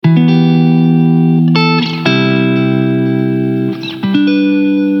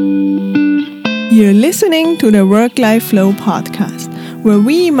You're listening to the Work-Life Flow podcast, where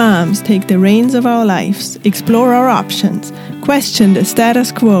we moms take the reins of our lives, explore our options, question the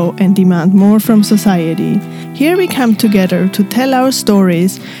status quo, and demand more from society. Here we come together to tell our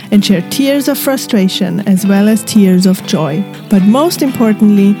stories and share tears of frustration as well as tears of joy. But most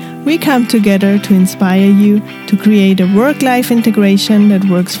importantly, we come together to inspire you to create a work-life integration that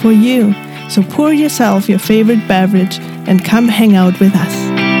works for you. So pour yourself your favorite beverage and come hang out with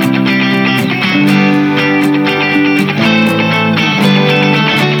us.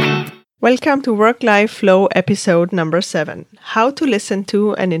 Welcome to Work-Life Flow episode number 7, How to Listen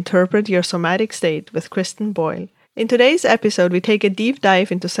to and Interpret Your Somatic State with Kristen Boyle. In today's episode, we take a deep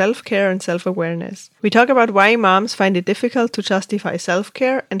dive into self-care and self-awareness. We talk about why moms find it difficult to justify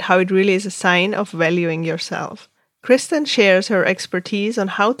self-care and how it really is a sign of valuing yourself. Kristen shares her expertise on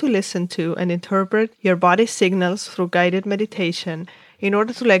how to listen to and interpret your body's signals through guided meditation in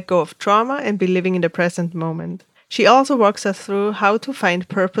order to let go of trauma and be living in the present moment. She also walks us through how to find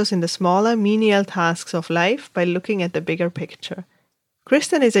purpose in the smaller, menial tasks of life by looking at the bigger picture.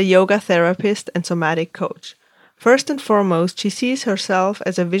 Kristen is a yoga therapist and somatic coach. First and foremost, she sees herself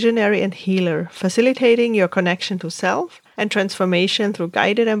as a visionary and healer, facilitating your connection to self and transformation through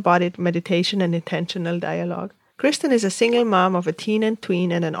guided embodied meditation and intentional dialogue. Kristen is a single mom of a teen and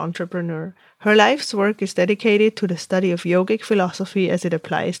tween and an entrepreneur. Her life's work is dedicated to the study of yogic philosophy as it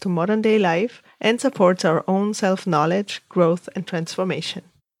applies to modern-day life and supports our own self-knowledge, growth, and transformation.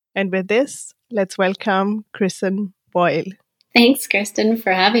 And with this, let's welcome Kristen Boyle. Thanks, Kristen,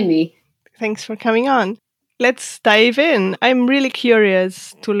 for having me. Thanks for coming on. Let's dive in. I'm really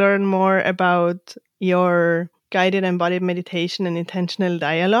curious to learn more about your guided embodied meditation and intentional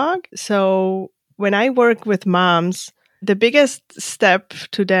dialogue. So when I work with moms, the biggest step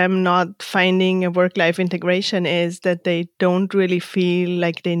to them not finding a work-life integration is that they don't really feel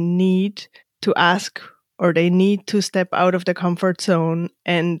like they need to ask or they need to step out of the comfort zone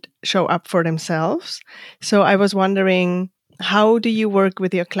and show up for themselves. So I was wondering, how do you work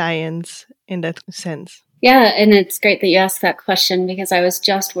with your clients in that sense? Yeah, and it's great that you asked that question because I was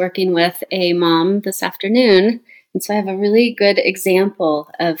just working with a mom this afternoon. And so I have a really good example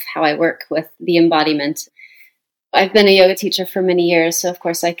of how I work with the embodiment. I've been a yoga teacher for many years, so of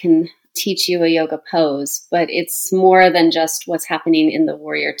course I can teach you a yoga pose, but it's more than just what's happening in the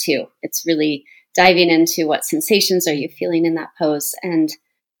Warrior Two. It's really diving into what sensations are you feeling in that pose and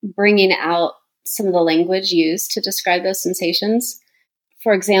bringing out some of the language used to describe those sensations.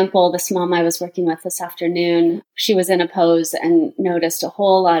 For example, this mom I was working with this afternoon, she was in a pose and noticed a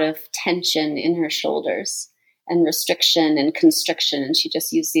whole lot of tension in her shoulders and restriction and constriction. And she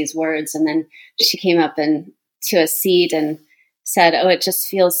just used these words. And then she came up and to a seat and said, "Oh, it just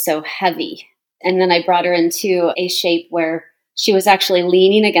feels so heavy." And then I brought her into a shape where she was actually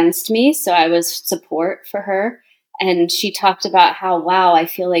leaning against me. So I was support for her. And she talked about how, wow, I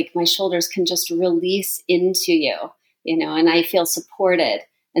feel like my shoulders can just release into you, and I feel supported.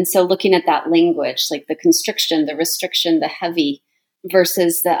 And so looking at that language, like the constriction, the restriction, the heavy,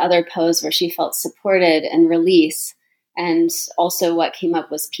 versus the other pose where she felt supported and release. And also what came up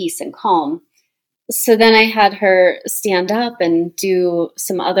was peace and calm. So then I had her stand up and do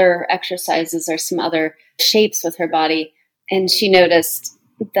some other exercises or some other shapes with her body. And she noticed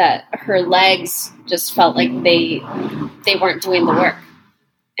that her legs just felt like they weren't doing the work.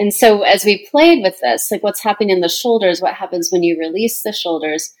 And so as we played with this, like what's happening in the shoulders, what happens when you release the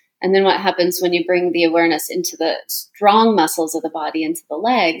shoulders, and then what happens when you bring the awareness into the strong muscles of the body, into the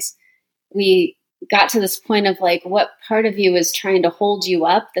legs, we got to this point of like, what part of you is trying to hold you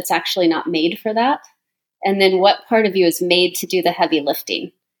up that's actually not made for that? And then what part of you is made to do the heavy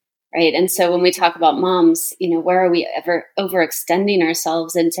lifting, right? And so when we talk about moms, where are we ever overextending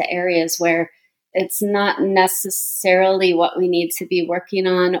ourselves into areas where it's not necessarily what we need to be working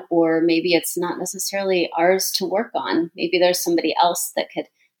on, or maybe it's not necessarily ours to work on. Maybe there's somebody else that could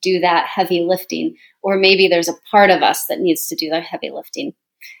do that heavy lifting, or maybe there's a part of us that needs to do that heavy lifting.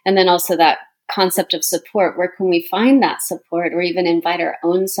 And then also that concept of support. Where can we find that support, or even invite our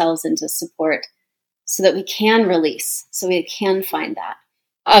own selves into support so that we can release, so we can find that?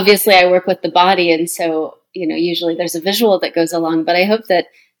 Obviously, I work with the body, and so, usually there's a visual that goes along, but I hope that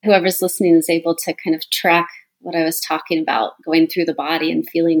whoever's listening is able to kind of track what I was talking about, going through the body and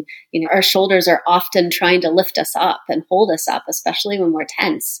feeling, our shoulders are often trying to lift us up and hold us up, especially when we're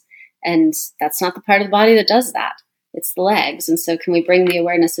tense. And that's not the part of the body that does that. It's the legs. And so can we bring the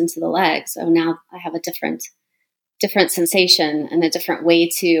awareness into the legs? Oh, now I have a different sensation and a different way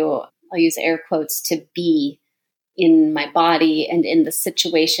to, I'll use air quotes, to be in my body and in the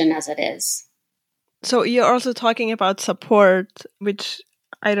situation as it is. So you're also talking about support, which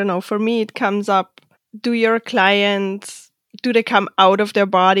I don't know, for me it comes up, do your clients, do they come out of their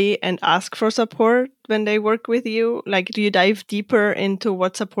body and ask for support when they work with you? Like, do you dive deeper into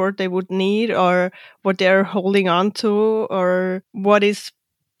what support they would need or what they're holding on to or what is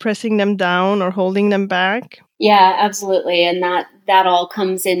pressing them down or holding them back? Yeah, absolutely. And that all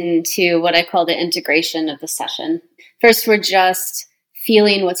comes into what I call the integration of the session. First, we're just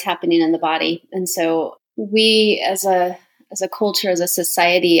feeling what's happening in the body. And so we as a culture, as a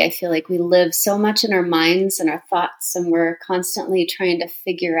society, I feel like we live so much in our minds and our thoughts, and we're constantly trying to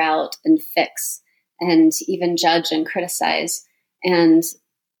figure out and fix and even judge and criticize. And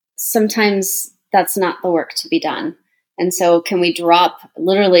sometimes that's not the work to be done. And so can we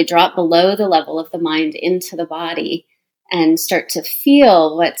literally drop below the level of the mind into the body and start to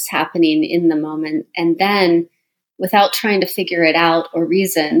feel what's happening in the moment? And then without trying to figure it out or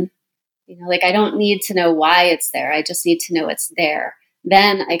reason, like I don't need to know why it's there. I just need to know it's there.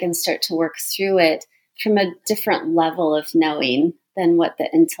 Then I can start to work through it from a different level of knowing than what the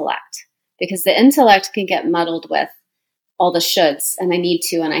intellect, because the intellect can get muddled with all the shoulds and I need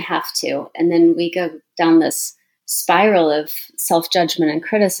to and I have to. And then we go down this spiral of self-judgment and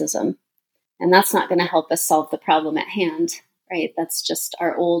criticism. And that's not going to help us solve the problem at hand, right? That's just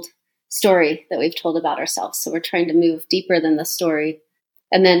our old story that we've told about ourselves. So we're trying to move deeper than the story.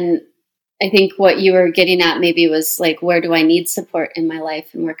 And then I think what you were getting at maybe was like, where do I need support in my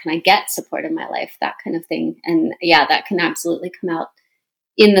life and where can I get support in my life? That kind of thing. And yeah, that can absolutely come out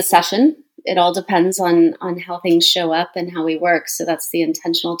in the session. It all depends on how things show up and how we work. So that's the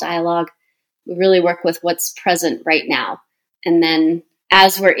intentional dialogue. We really work with what's present right now. And then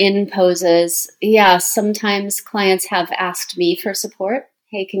as we're in poses, sometimes clients have asked me for support.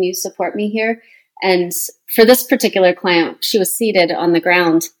 Hey, can you support me here? And for this particular client, she was seated on the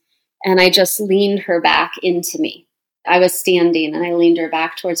ground and I just leaned her back into me. I was standing and I leaned her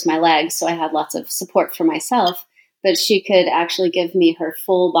back towards my legs. So I had lots of support for myself, but she could actually give me her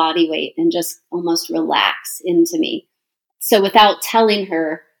full body weight and just almost relax into me. So without telling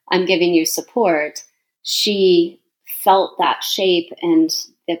her, I'm giving you support, she felt that shape and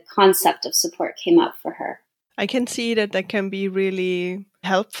the concept of support came up for her. I can see that can be really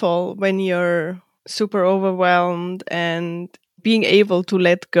helpful when you're super overwhelmed and being able to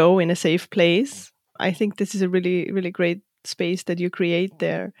let go in a safe place. I think this is a really, really great space that you create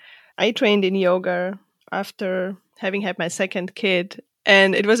there. I trained in yoga after having had my second kid.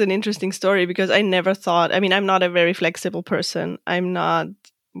 And it was an interesting story because I never thought, I'm not a very flexible person. I'm not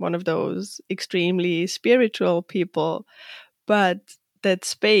one of those extremely spiritual people, but that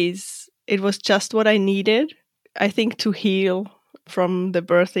space, it was just what I needed, I think, to heal from the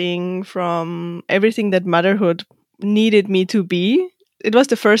birthing, from everything that motherhood needed me to be. It was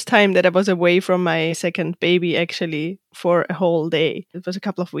the first time that I was away from my second baby, actually, for a whole day. It was a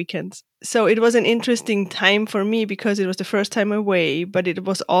couple of weekends. So it was an interesting time for me because it was the first time away, but it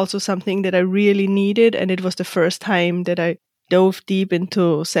was also something that I really needed. And it was the first time that I dove deep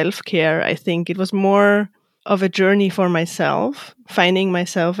into self-care. I think it was more of a journey for myself, finding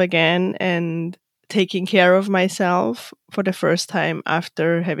myself again and taking care of myself for the first time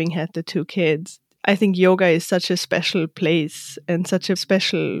after having had the two kids. I think yoga is such a special place and such a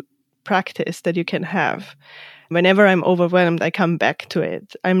special practice that you can have. Whenever I'm overwhelmed, I come back to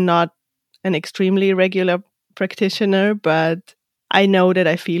it. I'm not an extremely regular practitioner, but I know that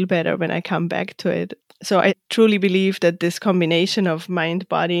I feel better when I come back to it. So I truly believe that this combination of mind,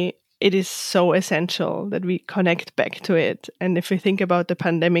 body, it is so essential that we connect back to it. And if we think about the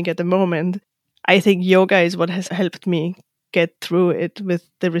pandemic at the moment, I think yoga is what has helped me get through it with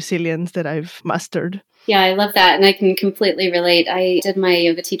the resilience that I've mustered. Yeah, I love that. And I can completely relate. I did my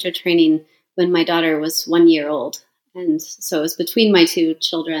yoga teacher training when my daughter was 1 year old. And so it was between my two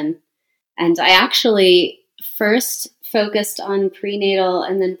children. And I actually first focused on prenatal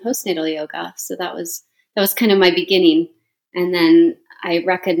and then postnatal yoga. So that was kind of my beginning. And then I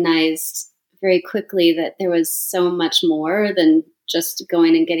recognized very quickly that there was so much more than just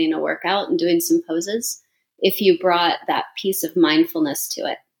going and getting a workout and doing some poses if you brought that piece of mindfulness to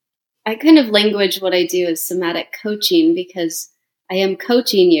it. I kind of language what I do as somatic coaching because I am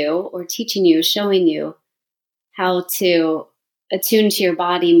coaching you or teaching you, showing you how to attune to your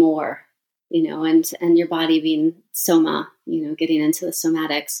body more, and your body being soma, getting into the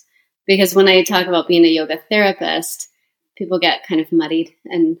somatics. Because when I talk about being a yoga therapist, people get kind of muddied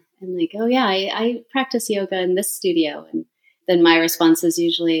and like, oh yeah, I practice yoga in this studio. And then my response is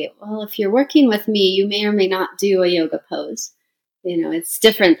usually, well, if you're working with me, you may or may not do a yoga pose. It's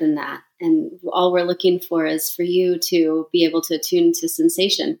different than that. And all we're looking for is for you to be able to attune to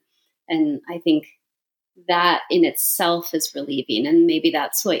sensation. And I think that in itself is relieving. And maybe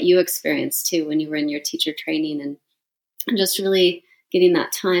that's what you experienced too when you were in your teacher training, and just really getting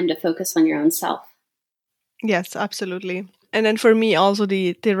that time to focus on your own self. Yes, absolutely. And then for me also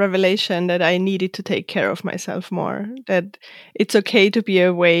the revelation that I needed to take care of myself more, that it's okay to be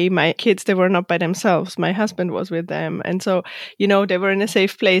away. My kids, they were not by themselves. My husband was with them. And so, they were in a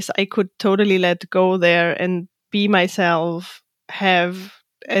safe place. I could totally let go there and be myself, have,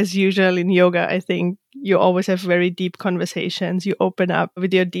 as usual in yoga, I think you always have very deep conversations. You open up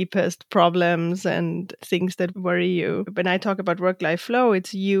with your deepest problems and things that worry you. When I talk about work-life flow,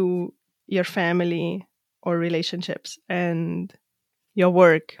 it's you, your family, or relationships, and your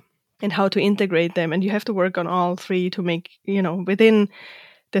work, and how to integrate them. And you have to work on all three to make, within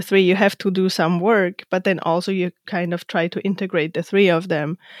the three, you have to do some work, but then also you kind of try to integrate the three of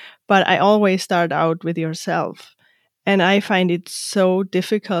them. But I always start out with yourself. And I find it so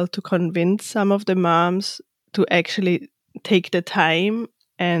difficult to convince some of the moms to actually take the time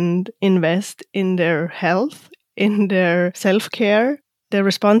and invest in their health, in their self-care. The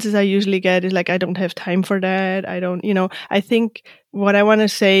responses I usually get is like, I don't have time for that. I don't, I think what I want to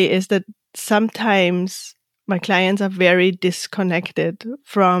say is that sometimes my clients are very disconnected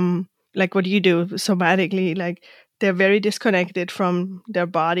from like what you do somatically. Like they're very disconnected from their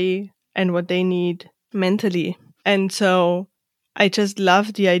body and what they need mentally. And so I just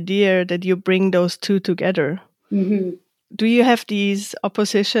love the idea that you bring those two together. Mm-hmm. Do you have these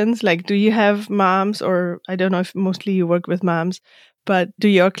oppositions? Like, do you have moms, or I don't know if mostly you work with moms, but do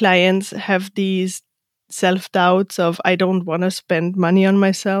your clients have these self-doubts of, I don't want to spend money on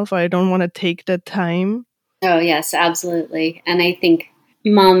myself, or I don't want to take that time? Oh, yes, absolutely. And I think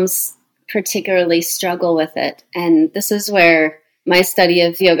moms particularly struggle with it. And this is where my study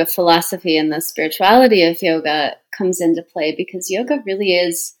of yoga philosophy and the spirituality of yoga comes into play, because yoga really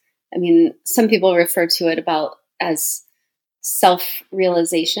is, some people refer to it as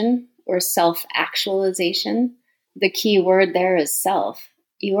self-realization or self-actualization. The key word there is self.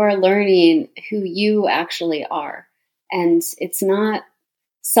 You are learning who you actually are. And it's not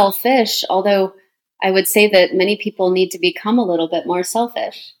selfish, although I would say that many people need to become a little bit more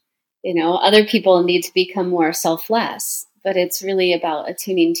selfish. Other people need to become more selfless, but it's really about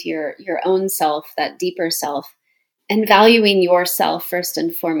attuning to your own self, that deeper self, and valuing yourself first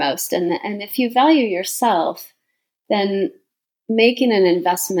and foremost. And if you value yourself, then making an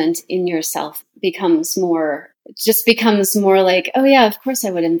investment in yourself becomes more like, oh yeah, of course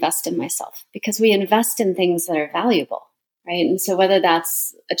I would invest in myself, because we invest in things that are valuable, right? And so whether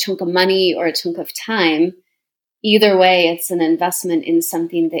that's a chunk of money or a chunk of time, either way, it's an investment in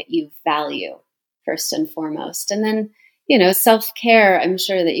something that you value first and foremost. And then, self-care, I'm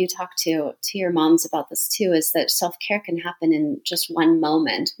sure that you talk to your moms about this too, is that self-care can happen in just one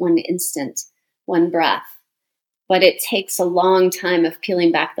moment, one instant, one breath. But it takes a long time of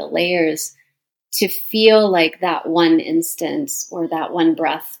peeling back the layers to feel like that one instance or that one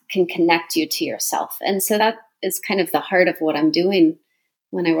breath can connect you to yourself. And so that is kind of the heart of what I'm doing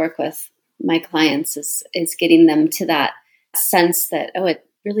when I work with my clients, is getting them to that sense that, it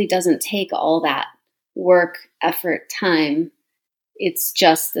really doesn't take all that work, effort, time. It's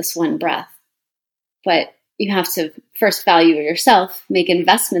just this one breath. But you have to first value yourself, make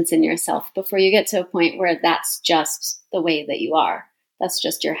investments in yourself before you get to a point where that's just the way that you are. That's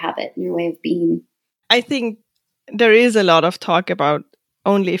just your habit and your way of being. I think there is a lot of talk about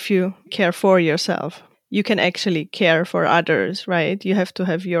only if you care for yourself, you can actually care for others, right? You have to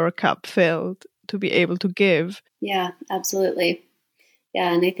have your cup filled to be able to give. Yeah, absolutely.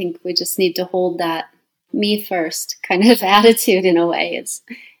 Yeah, and I think we just need to hold that me first kind of attitude in a way.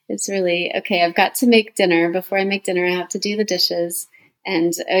 It's really, okay, I've got to make dinner. Before I make dinner, I have to do the dishes.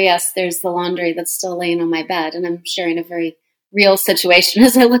 And, oh yes, there's the laundry that's still laying on my bed. And I'm sharing a very real situation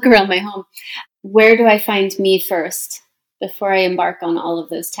as I look around my home. Where do I find me first before I embark on all of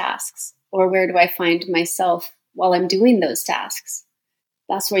those tasks? Or where do I find myself while I'm doing those tasks?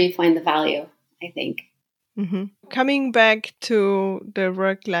 That's where you find the value, I think. Mm-hmm. Coming back to the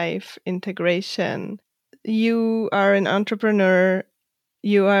work-life integration, you are an entrepreneur,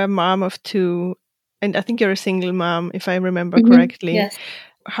 you are a mom of two, and I think you're a single mom, if I remember correctly. Yes.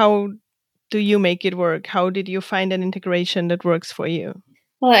 How do you make it work? How did you find an integration that works for you?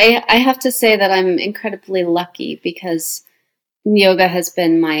 Well, I have to say that I'm incredibly lucky, because yoga has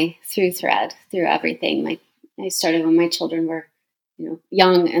been my through thread through everything. I started when my children were,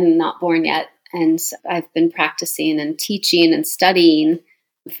 young and not born yet. And I've been practicing and teaching and studying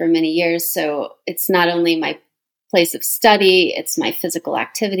for many years. So it's not only my place of study, it's my physical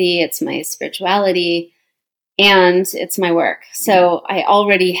activity, it's my spirituality, and it's my work. So I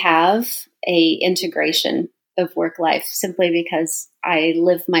already have a integration of work life simply because I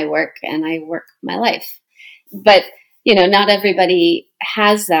live my work and I work my life. But, not everybody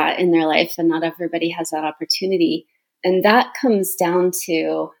has that in their life, and not everybody has that opportunity. And that comes down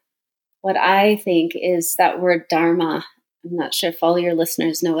to what I think is that word dharma. I'm not sure if all your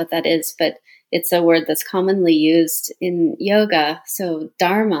listeners know what that is, but it's a word that's commonly used in yoga. So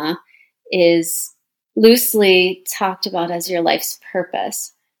dharma is loosely talked about as your life's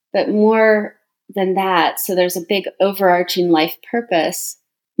purpose, but more than that. So there's a big overarching life purpose.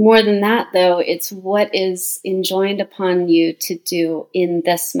 More than that, though, it's what is enjoined upon you to do in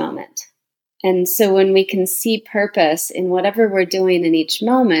this moment. And so when we can see purpose in whatever we're doing in each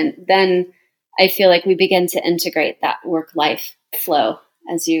moment, then I feel like we begin to integrate that work-life flow,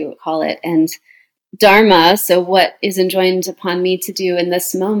 as you call it. And dharma, so what is enjoined upon me to do in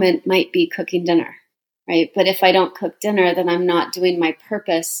this moment might be cooking dinner, right? But if I don't cook dinner, then I'm not doing my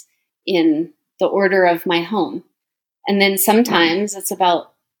purpose in the order of my home. And then sometimes it's about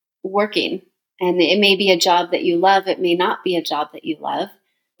working. And it may be a job that you love. It may not be a job that you love.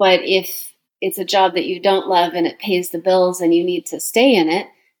 But if it's a job that you don't love and it pays the bills and you need to stay in it,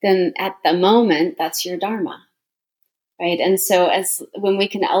 then at the moment, that's your dharma, right? And so when we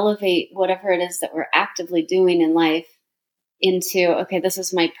can elevate whatever it is that we're actively doing in life into, okay, this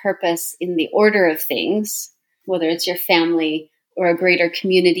is my purpose in the order of things, whether it's your family or a greater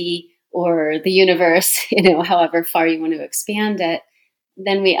community or the universe, however far you want to expand it,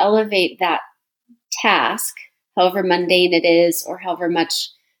 then we elevate that task, however mundane it is or however much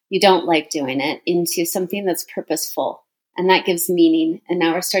you don't like doing it, into something that's purposeful. And that gives meaning. And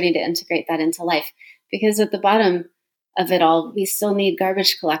now we're starting to integrate that into life. Because at the bottom of it all, we still need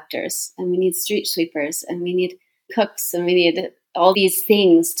garbage collectors, and we need street sweepers, and we need cooks, and we need all these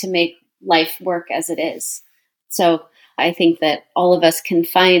things to make life work as it is. So I think that all of us can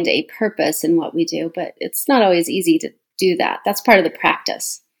find a purpose in what we do, but it's not always easy to do that. That's part of the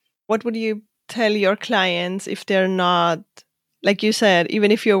practice. What would you tell your clients if they're not, like you said,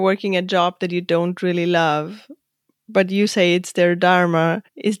 even if you're working a job that you don't really love, but you say it's their dharma,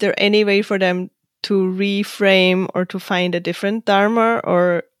 is there any way for them to reframe or to find a different dharma,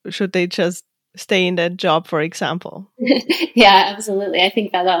 or should they just stay in that job, for example? Yeah, absolutely. I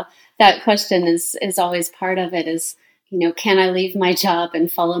think that question is always part of it is, can I leave my job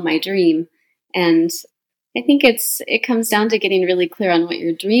and follow my dream? And I think it comes down to getting really clear on what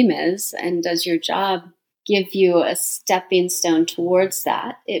your dream is, and does your job give you a stepping stone towards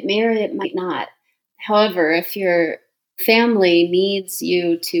that? It may or it might not. However, if your family needs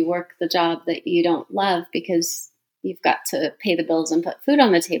you to work the job that you don't love because you've got to pay the bills and put food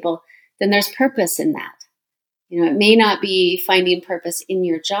on the table, then there's purpose in that. It may not be finding purpose in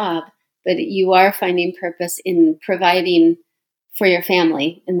your job, but you are finding purpose in providing for your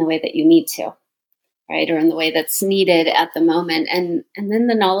family in the way that you need to, right? Or in the way that's needed at the moment. And then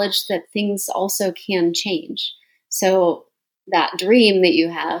the knowledge that things also can change. So that dream that you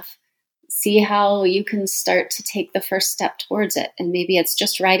have, see how you can start to take the first step towards it. And maybe it's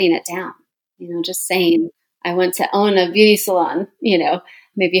just writing it down, just saying, I want to own a beauty salon.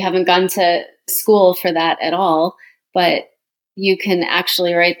 Maybe you haven't gone to school for that at all, but you can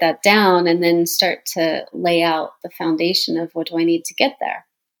actually write that down and then start to lay out the foundation of what do I need to get there.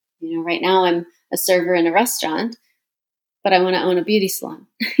 Right now I'm a server in a restaurant, but I want to own a beauty salon,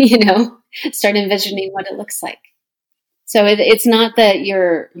 start envisioning what it looks like. So it's not that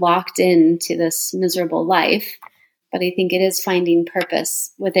you're locked into this miserable life, but I think it is finding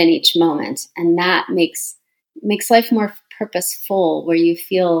purpose within each moment. And that makes life more purposeful, where you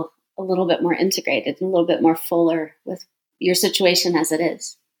feel a little bit more integrated and a little bit more fuller with your situation as it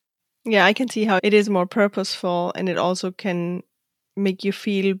is. Yeah, I can see how it is more purposeful, and it also can make you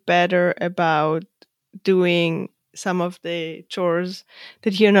feel better about doing some of the chores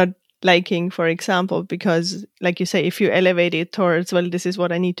that you're not liking, for example, because like you say, if you elevate it towards, well, this is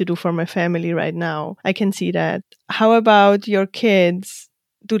what I need to do for my family right now, I can see that. How about your kids?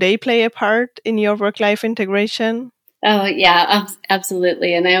 Do they play a part in your work-life integration? Oh, yeah,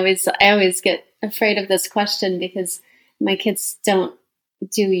 absolutely. And I always get afraid of this question because my kids don't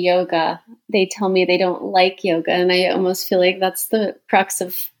do yoga. They tell me they don't like yoga, and I almost feel like that's the crux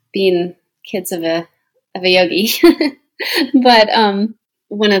of being kids of a yogi. But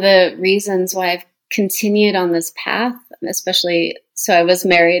one of the reasons why I've continued on this path, especially, so I was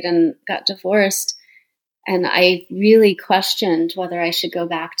married and got divorced, and I really questioned whether I should go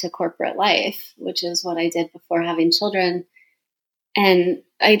back to corporate life, which is what I did before having children. And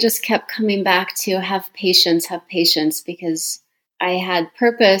I just kept coming back to have patience, because I had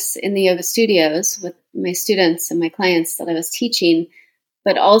purpose in the yoga studios with my students and my clients that I was teaching,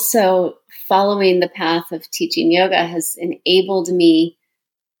 but also following the path of teaching yoga has enabled me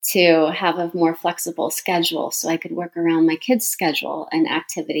to have a more flexible schedule so I could work around my kids' schedule and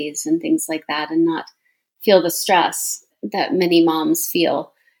activities and things like that and not feel the stress that many moms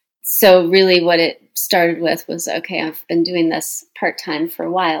feel. So really what it started with was, okay, I've been doing this part-time for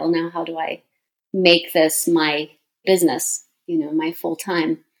a while. Now how do I make this my business, my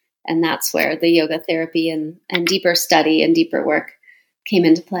full-time? And that's where the yoga therapy and deeper study and deeper work came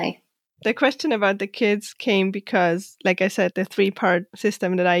into play. The question about the kids came because, like I said, the 3-part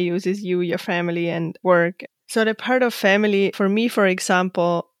system that I use is you, your family, and work. So the part of family, for me, for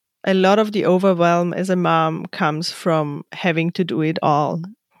example, a lot of the overwhelm as a mom comes from having to do it all.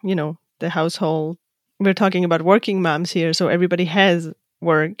 The household. We're talking about working moms here, so everybody has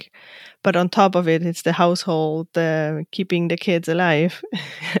work. But on top of it, it's the household, keeping the kids alive,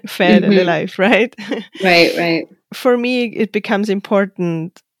 fed and alive, right? Right. For me, it becomes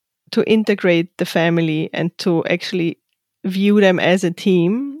important to integrate the family and to actually view them as a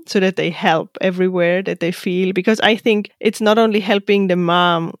team so that they help everywhere that they feel. Because I think it's not only helping the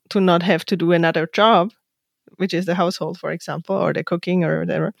mom to not have to do another job, which is the household, for example, or the cooking or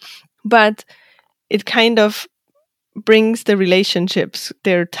whatever, but it kind of brings the relationships,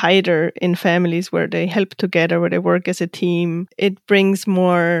 they're tighter in families where they help together, where they work as a team. It brings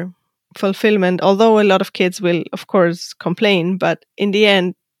more fulfillment, although a lot of kids will, of course, complain, but in the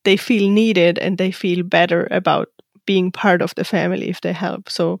end, they feel needed and they feel better about being part of the family if they help.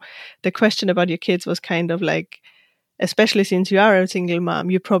 So the question about your kids was kind of like, especially since you are a single mom,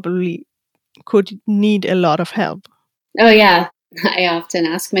 you probably could need a lot of help. Oh, yeah. I often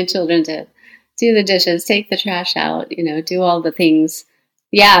ask my children to do the dishes, take the trash out, do all the things.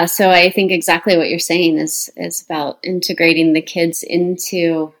 Yeah, so I think exactly what you're saying is about integrating the kids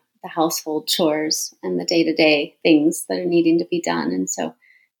into the household chores and the day-to-day things that are needing to be done. And so,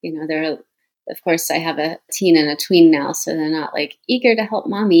 they're, of course, I have a teen and a tween now, so they're not like eager to help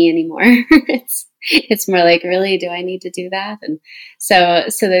mommy anymore. It's more like, really, do I need to do that? And so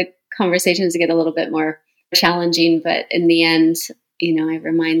the conversations get a little bit more challenging, but in the end, I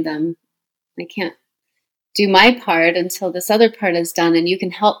remind them, I can't do my part until this other part is done, and you can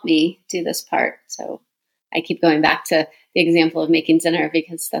help me do this part. So I keep going back to the example of making dinner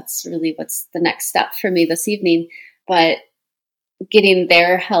because that's really what's the next step for me this evening. But getting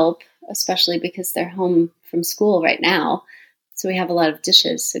their help, especially because they're home from school right now, so we have a lot of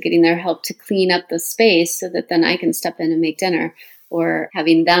dishes. So getting their help to clean up the space so that then I can step in and make dinner, or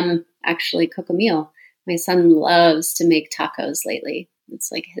having them actually cook a meal. My son loves to make tacos lately. It's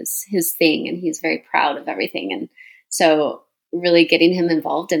like his thing, and he's very proud of everything. And so really getting him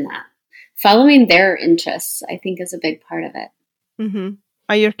involved in that. Following their interests, I think, is a big part of it. Mm-hmm.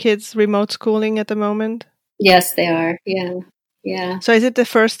 Are your kids remote schooling at the moment? Yes, they are. Yeah. So is it the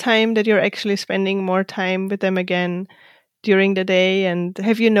first time that you're actually spending more time with them again during the day? And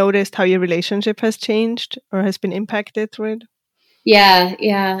have you noticed how your relationship has changed or has been impacted through it?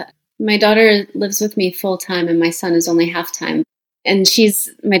 Yeah. My daughter lives with me full time, and my son is only half time. And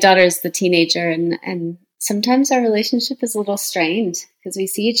my daughter is the teenager, and sometimes our relationship is a little strained because we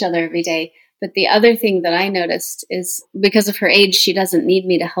see each other every day. But the other thing that I noticed is because of her age, she doesn't need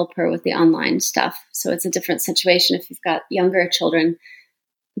me to help her with the online stuff. So it's a different situation if you've got younger children.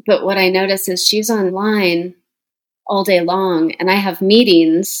 But what I notice is she's online all day long, and I have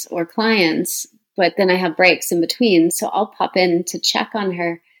meetings or clients, but then I have breaks in between. So I'll pop in to check on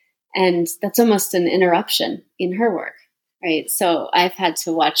her, and that's almost an interruption in her work. Right. So I've had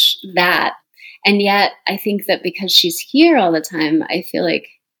to watch that. And yet I think that because she's here all the time, I feel like,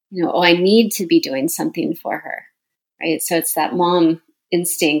 I need to be doing something for her. Right. So it's that mom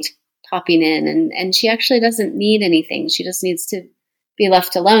instinct popping in, and she actually doesn't need anything. She just needs to be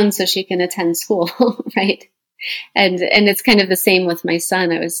left alone so she can attend school. Right. And it's kind of the same with my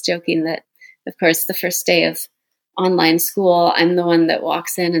son. I was joking that, of course, the first day of online school, I'm the one that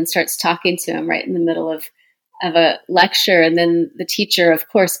walks in and starts talking to him right in the middle of a lecture. And then the teacher, of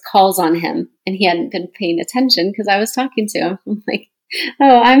course, calls on him, and he hadn't been paying attention because I was talking to him. I'm like,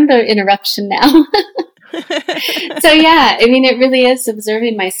 oh, I'm the interruption now. So yeah, I mean, it really is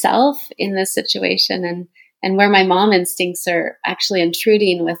observing myself in this situation and where my mom instincts are actually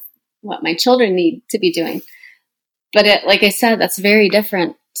intruding with what my children need to be doing. But like I said, that's a very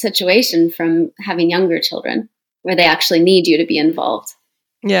different situation from having younger children where they actually need you to be involved.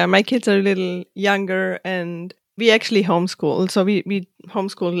 Yeah, my kids are a little younger, and we actually homeschool. So we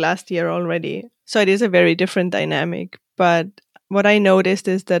homeschooled last year already. So it is a very different dynamic. But what I noticed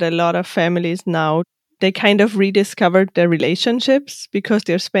is that a lot of families now, they kind of rediscovered their relationships because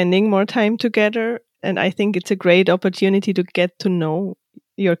they're spending more time together. And I think it's a great opportunity to get to know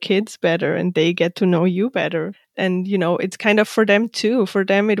your kids better and they get to know you better. And, it's kind of for them too. For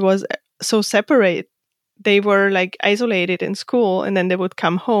them, it was so separate. They were like isolated in school, and then they would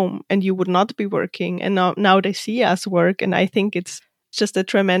come home and you would not be working. And now they see us work. And I think it's just a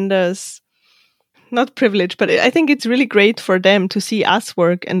tremendous, not privilege, but I think it's really great for them to see us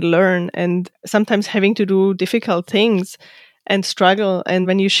work and learn, and sometimes having to do difficult things and struggle. And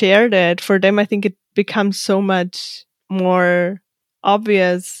when you share that for them, I think it becomes so much more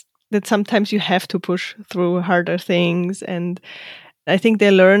obvious that sometimes you have to push through harder things. And I think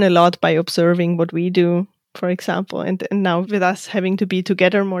they learn a lot by observing what we do, for example. And now with us having to be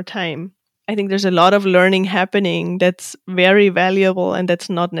together more time, I think there's a lot of learning happening that's very valuable and that's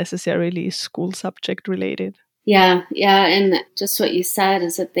not necessarily school subject related. Yeah. And just what you said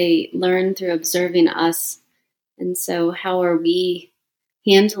is that they learn through observing us. And so how are we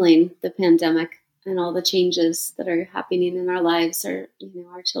handling the pandemic and all the changes that are happening in our lives? Or,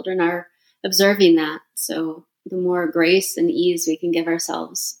 our children are observing that. So the more grace and ease we can give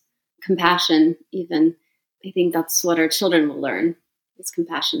ourselves, compassion even, I think that's what our children will learn, is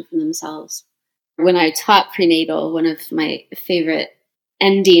compassion for themselves. When I taught prenatal, one of my favorite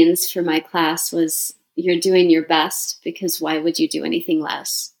endings for my class was, "You're doing your best, because why would you do anything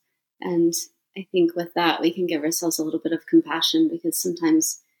less?" And I think with that, we can give ourselves a little bit of compassion, because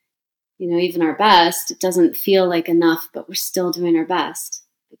sometimes, even our best, it doesn't feel like enough, but we're still doing our best,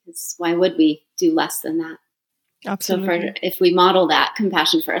 because why would we do less than that? Absolutely. So if we model that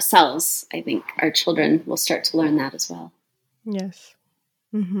compassion for ourselves, I think our children will start to learn that as well. Yes.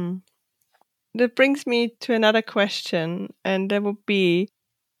 Mm-hmm. That brings me to another question, and that would be,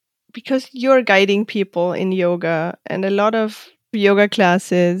 because you're guiding people in yoga, and a lot of yoga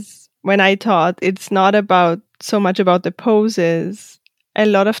classes, when I taught, it's not so much about the poses. A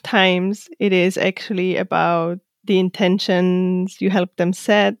lot of times it is actually about the intentions you help them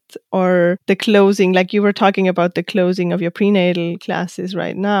set, or the closing, like you were talking about the closing of your prenatal classes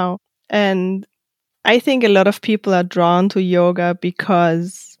right now. And I think a lot of people are drawn to yoga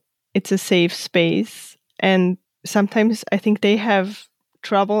because it's a safe space. And sometimes I think they have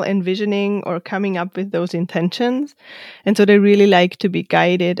trouble envisioning or coming up with those intentions. And so they really like to be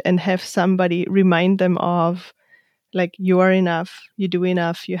guided and have somebody remind them of, like, you are enough, you do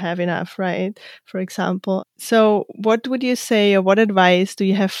enough, you have enough, right? For example. So what would you say, or what advice do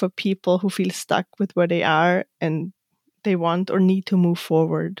you have for people who feel stuck with where they are and they want or need to move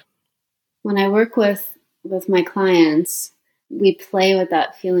forward? When I work with my clients, we play with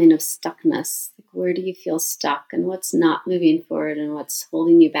that feeling of stuckness. Like, where do you feel stuck, and what's not moving forward, and what's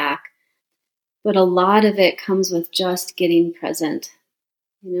holding you back? But a lot of it comes with just getting present,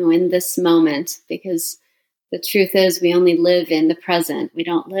 in this moment, because the truth is we only live in the present. We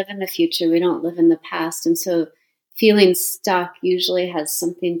don't live in the future. We don't live in the past. And so feeling stuck usually has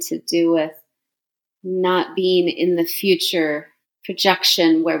something to do with not being in the future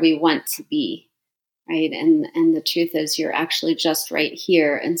projection where we want to be, right? And the truth is you're actually just right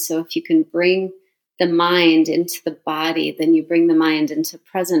here. And so if you can bring the mind into the body, then you bring the mind into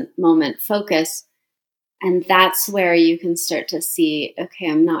present moment focus. And that's where you can start to see, okay,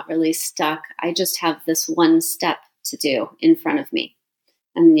 I'm not really stuck. I just have this one step to do in front of me.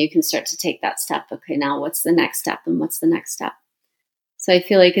 And you can start to take that step. Okay, now what's the next step, and what's the next step? So I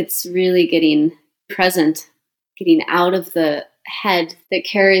feel like it's really getting present, getting out of the head that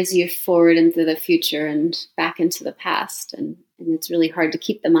carries you forward into the future and back into the past. And it's really hard to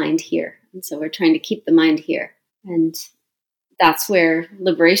keep the mind here. And so we're trying to keep the mind here. And that's where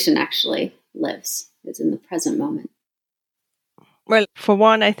liberation actually lives, is in the present moment. Well, for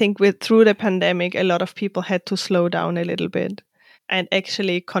one, I think through the pandemic, a lot of people had to slow down a little bit and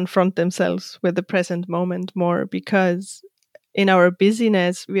actually confront themselves with the present moment more, because in our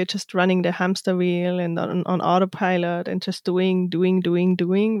busyness, we are just running the hamster wheel and on autopilot and just doing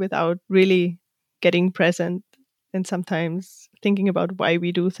without really getting present and sometimes thinking about why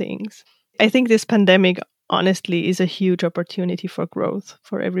we do things. I think this pandemic, honestly, is a huge opportunity for growth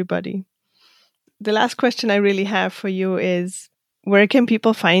for everybody. The last question I really have for you is, where can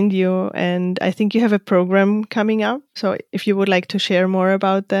people find you? And I think you have a program coming up. So if you would like to share more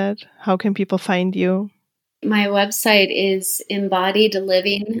about that, how can people find you? My website is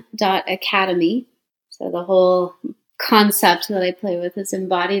embodiedliving.academy. So the whole concept that I play with is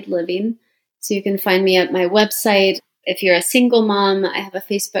embodied living. So you can find me at my website. If you're a single mom, I have a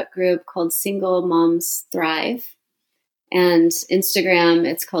Facebook group called Single Moms Thrive. And Instagram,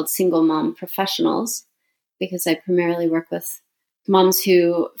 it's called Single Mom Professionals, because I primarily work with moms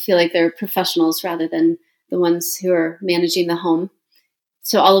who feel like they're professionals rather than the ones who are managing the home.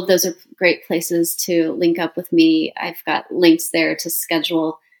 So all of those are great places to link up with me. I've got links there to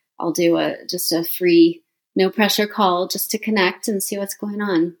schedule. I'll do just a free, no pressure call just to connect and see what's going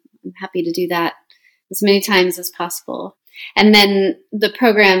on. I'm happy to do that as many times as possible. And then the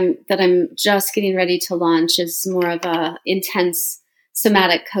program that I'm just getting ready to launch is more of a intense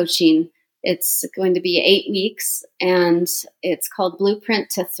somatic coaching. It's going to be 8 weeks, and it's called Blueprint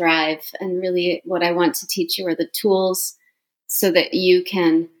to Thrive. And really what I want to teach you are the tools so that you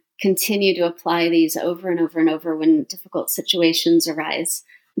can continue to apply these over and over and over when difficult situations arise.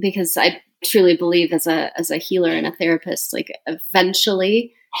 Because I truly believe as a healer and a therapist, like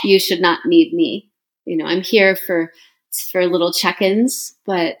eventually you should not need me. I'm here for little check-ins,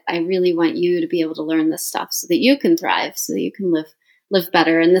 but I really want you to be able to learn this stuff so that you can thrive, so that you can live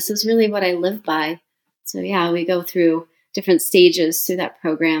better. And this is really what I live by. So yeah, we go through different stages through that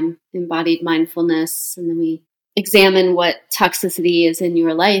program, embodied mindfulness, and then we examine what toxicity is in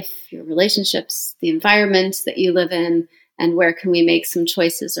your life, your relationships, the environment that you live in, and where can we make some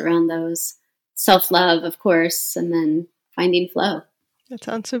choices around those. Self-love, of course, and then finding flow. That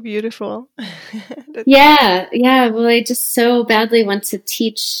sounds so beautiful. Yeah. Well, I just so badly want to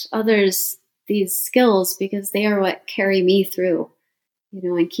teach others these skills because they are what carry me through,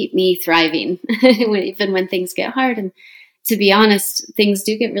 and keep me thriving, even when things get hard. And to be honest, things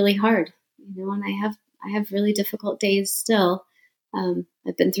do get really hard, and I have really difficult days still.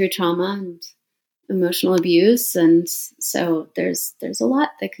 I've been through trauma and emotional abuse, and so there's a lot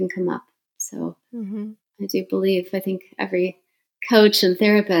that can come up. So I do believe, I think every coach and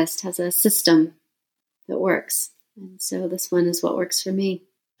therapist has a system that works. And so this one is what works for me.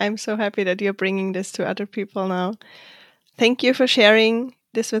 I'm so happy that you're bringing this to other people now. Thank you for sharing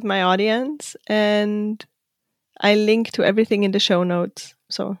this with my audience. And I link to everything in the show notes,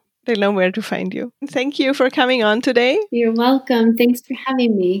 so they know where to find you. Thank you for coming on today. You're welcome. Thanks for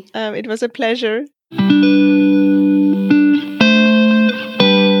having me. It was a pleasure.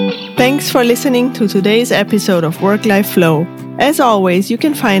 Thanks for listening to today's episode of Work Life Flow. As always, you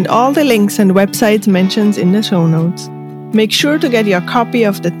can find all the links and websites mentioned in the show notes. Make sure to get your copy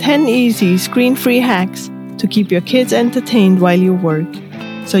of the 10 easy screen-free hacks to keep your kids entertained while you work,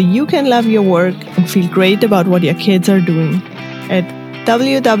 so you can love your work and feel great about what your kids are doing at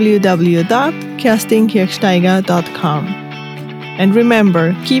www.kerstinkirchsteiger.com. And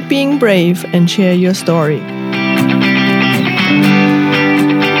remember, keep being brave and share your story.